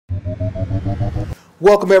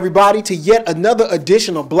Welcome everybody to yet another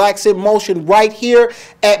edition of Blacks in Motion right here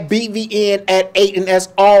at BVN at 8. And as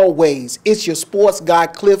always, it's your sports guy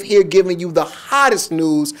Cliff here giving you the hottest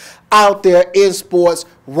news out there in sports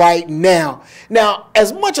right now. Now,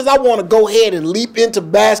 as much as I want to go ahead and leap into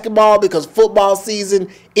basketball because football season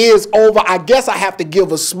is over, I guess I have to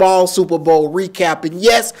give a small Super Bowl recap. And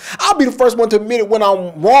yes, I'll be the first one to admit it when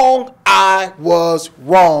I'm wrong. I was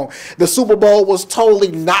wrong. The Super Bowl was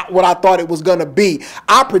totally not what I thought it was going to be.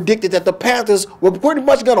 I predicted that the Panthers were pretty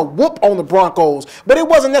much going to whoop on the Broncos, but it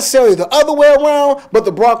wasn't necessarily the other way around, but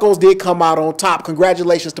the Broncos did come out on top.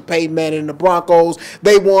 Congratulations to Peyton Manning and the Broncos.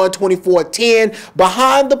 They won 24-10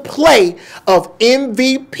 behind the play of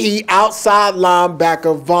MVP outside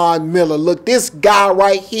linebacker Von Miller. Look, this guy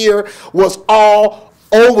right here was all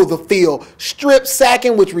over the field, strip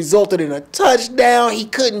sacking, which resulted in a touchdown. He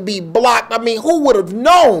couldn't be blocked. I mean, who would have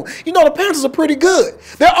known? You know, the Panthers are pretty good.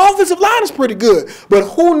 Their offensive line is pretty good. But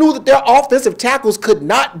who knew that their offensive tackles could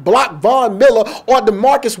not block Von Miller or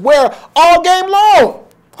DeMarcus Ware all game long?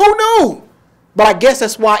 Who knew? But I guess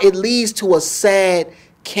that's why it leads to a sad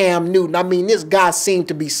Cam Newton. I mean, this guy seemed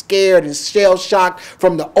to be scared and shell-shocked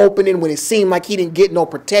from the opening when it seemed like he didn't get no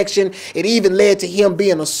protection. It even led to him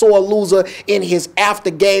being a sore loser in his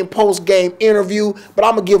after-game, post-game interview. But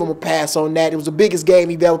I'm going to give him a pass on that. It was the biggest game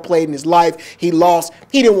he'd ever played in his life. He lost.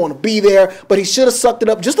 He didn't want to be there, but he should have sucked it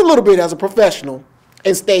up just a little bit as a professional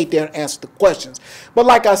and stayed there and answered the questions. But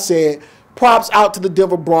like I said, props out to the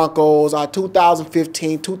Denver Broncos, our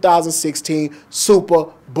 2015-2016 Super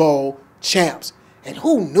Bowl champs. And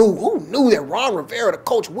who knew that Ron Rivera, the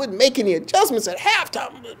coach, wouldn't make any adjustments at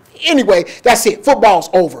halftime? Anyway, that's it. Football's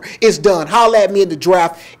over. It's done. Holla at me in the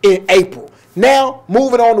draft in April. Now,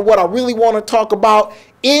 moving on to what I really want to talk about,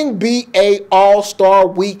 NBA All-Star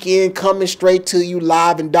Weekend coming straight to you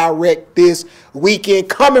live and direct this weekend,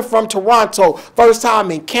 coming from Toronto. First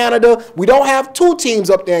time in Canada. We don't have two teams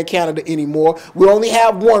up there in Canada anymore. We only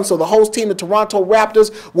have one, so the host team, the Toronto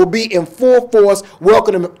Raptors, will be in full force,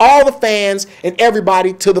 welcoming all the fans and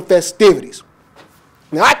everybody to the festivities.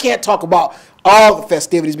 Now, I can't talk about all the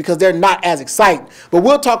festivities because they're not as exciting, but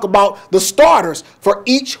we'll talk about the starters for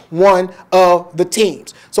each one of the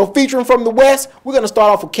teams. So featuring from the West, we're going to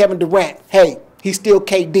start off with Kevin Durant. Hey, he's still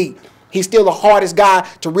KD. He's still the hardest guy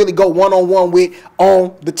to really go one-on-one with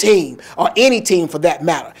on the team, or any team for that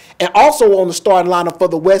matter. And also on the starting lineup for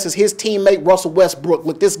the West is his teammate Russell Westbrook.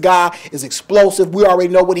 Look, this guy is explosive. We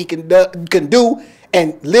already know what he can do.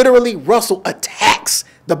 And literally, Russell attacks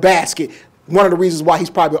the basket. One of the reasons why he's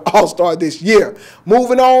probably an all-star this year.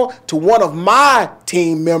 Moving on to one of my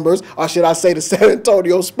team members, or should I say the San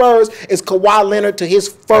Antonio Spurs, is Kawhi Leonard to his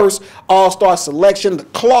first all-star selection. The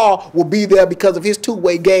Claw will be there because of his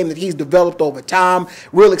two-way game that he's developed over time.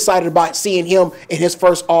 Real excited about seeing him in his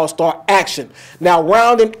first all-star action. Now,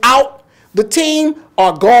 rounding out the team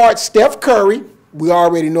are guard Steph Curry. We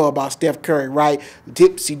already know about Steph Curry, right?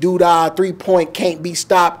 Dipsy doodah, three-point, can't be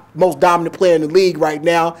stopped, most dominant player in the league right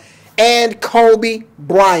now. And Kobe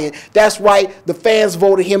Bryant. That's right, the fans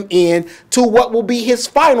voted him in to what will be his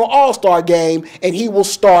final All-Star game, and he will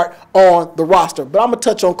start on the roster. But I'm going to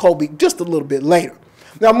touch on Kobe just a little bit later.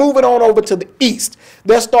 Now, moving on over to the East,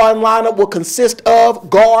 their starting lineup will consist of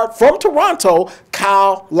guard from Toronto,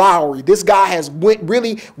 Kyle Lowry. This guy has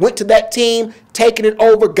really went to that team, taken it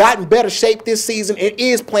over, gotten better shape this season, and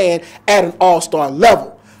is playing at an All-Star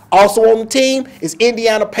level. Also on the team is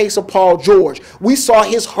Indiana Pacer Paul George. We saw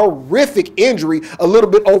his horrific injury a little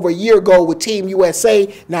bit over a year ago with Team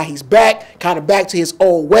USA. Now he's back, kind of back to his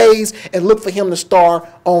old ways, and look for him to star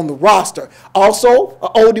on the roster. Also, an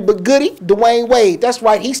oldie but goodie, Dwayne Wade. That's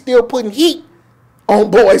right, he's still putting heat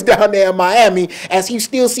on boys down there in Miami, as you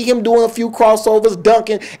still see him doing a few crossovers,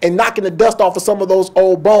 dunking, and knocking the dust off of some of those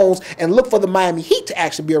old bones, and look for the Miami Heat to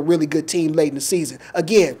actually be a really good team late in the season.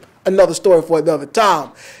 Again, another story for another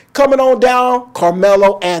time. Coming on down,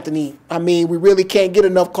 Carmelo Anthony. I mean, we really can't get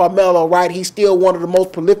enough Carmelo, right? He's still one of the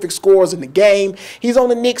most prolific scorers in the game. He's on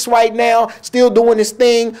the Knicks right now, still doing his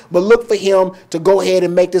thing, but look for him to go ahead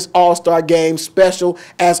and make this All-Star game special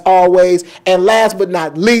as always. And last but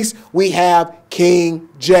not least, we have King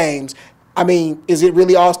James. I mean, is it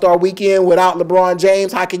really All-Star Weekend without LeBron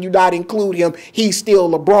James? How can you not include him? He's still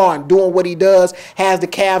LeBron doing what he does, has the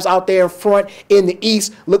Cavs out there in front in the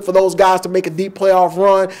East. Look for those guys to make a deep playoff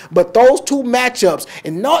run. But those two matchups,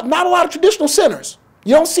 and not a lot of traditional centers.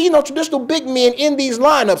 You don't see no traditional big men in these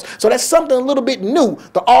lineups. So that's something a little bit new.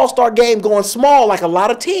 The All-Star game going small like a lot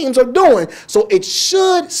of teams are doing. So it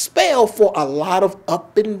should spell for a lot of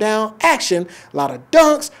up and down action, a lot of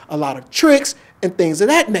dunks, a lot of tricks, and things of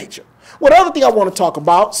that nature. What other thing I want to talk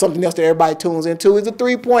about, something else that everybody tunes into, is the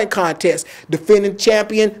three-point contest. Defending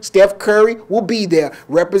champion Steph Curry will be there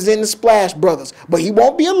representing the Splash Brothers, but he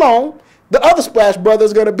won't be alone. The other Splash Brother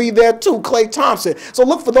is going to be there too, Klay Thompson. So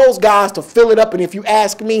look for those guys to fill it up. And if you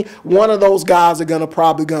ask me, one of those guys are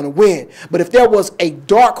probably going to win. But if there was a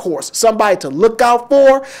dark horse, somebody to look out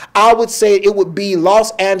for, I would say it would be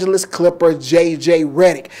Los Angeles Clippers J.J.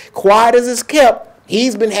 Redick. Quiet as it's kept,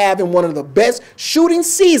 he's been having one of the best shooting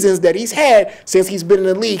seasons that he's had since he's been in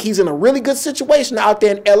the league. He's in a really good situation out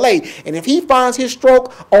there in L.A. And if he finds his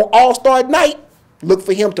stroke on All-Star night, look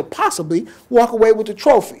for him to possibly walk away with the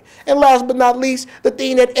trophy. And last but not least, the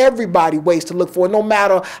thing that everybody waits to look for, no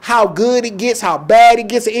matter how good it gets, how bad it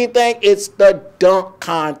gets, or anything, it's the dunk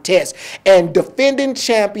contest. And defending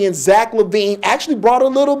champion Zach LaVine actually brought a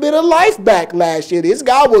little bit of life back last year. This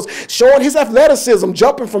guy was showing his athleticism,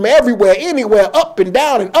 jumping from everywhere, anywhere, up and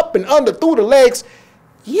down and up and under, through the legs.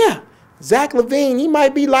 Yeah, Zach LaVine, he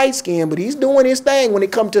might be light-skinned, but he's doing his thing when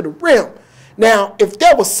it comes to the rim. Now, if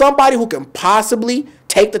there was somebody who can possibly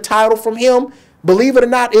take the title from him, believe it or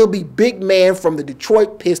not, it'll be big man from the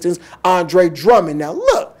Detroit Pistons, Andre Drummond. Now,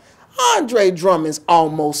 look, Andre Drummond's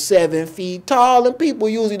almost 7 feet tall, and people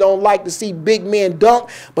usually don't like to see big men dunk,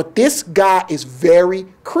 but this guy is very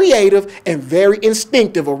creative and very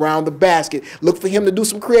instinctive around the basket. Look for him to do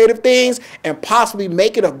some creative things and possibly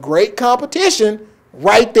make it a great competition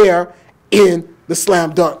right there in the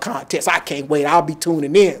slam dunk contest. I can't wait. I'll be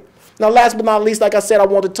tuning in. Now, last but not least, like I said, I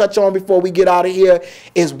want to touch on before we get out of here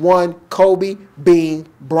is one Kobe Bean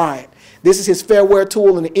Bryant. This is his farewell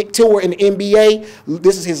tour in the NBA.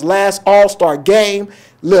 This is his last All-Star game.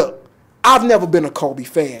 Look, I've never been a Kobe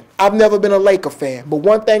fan. I've never been a Laker fan. But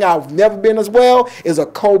one thing I've never been as well is a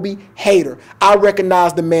Kobe hater. I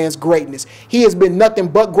recognize the man's greatness. He has been nothing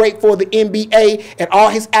but great for the NBA, and all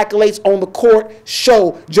his accolades on the court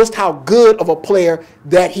show just how good of a player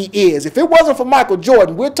that he is. If it wasn't for Michael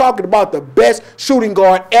Jordan, we're talking about the best shooting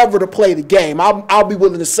guard ever to play the game. I'll be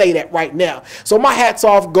willing to say that right now. So my hats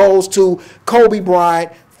off goes to Kobe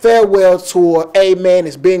Bryant. Farewell tour. Amen.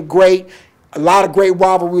 It's been great. A lot of great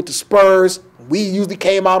rivalry with the Spurs. We usually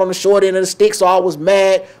came out on the short end of the stick, so I was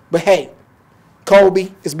mad. But hey,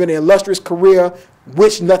 Kobe, it's been an illustrious career.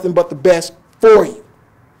 Wish nothing but the best for you.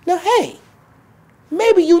 Now, hey,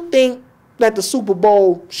 maybe you think that the Super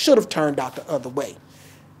Bowl should have turned out the other way.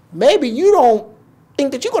 Maybe you don't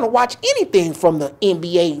think that you're going to watch anything from the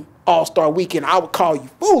NBA All-Star Weekend. I would call you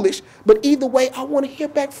foolish, but either way, I want to hear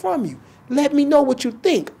back from you. Let me know what you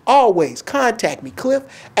think. Always contact me,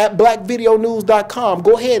 cliff@blackvideonews.com.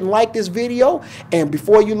 Go ahead and like this video. And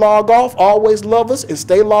before you log off, always love us and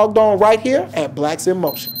stay logged on right here at Blacks in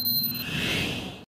Motion.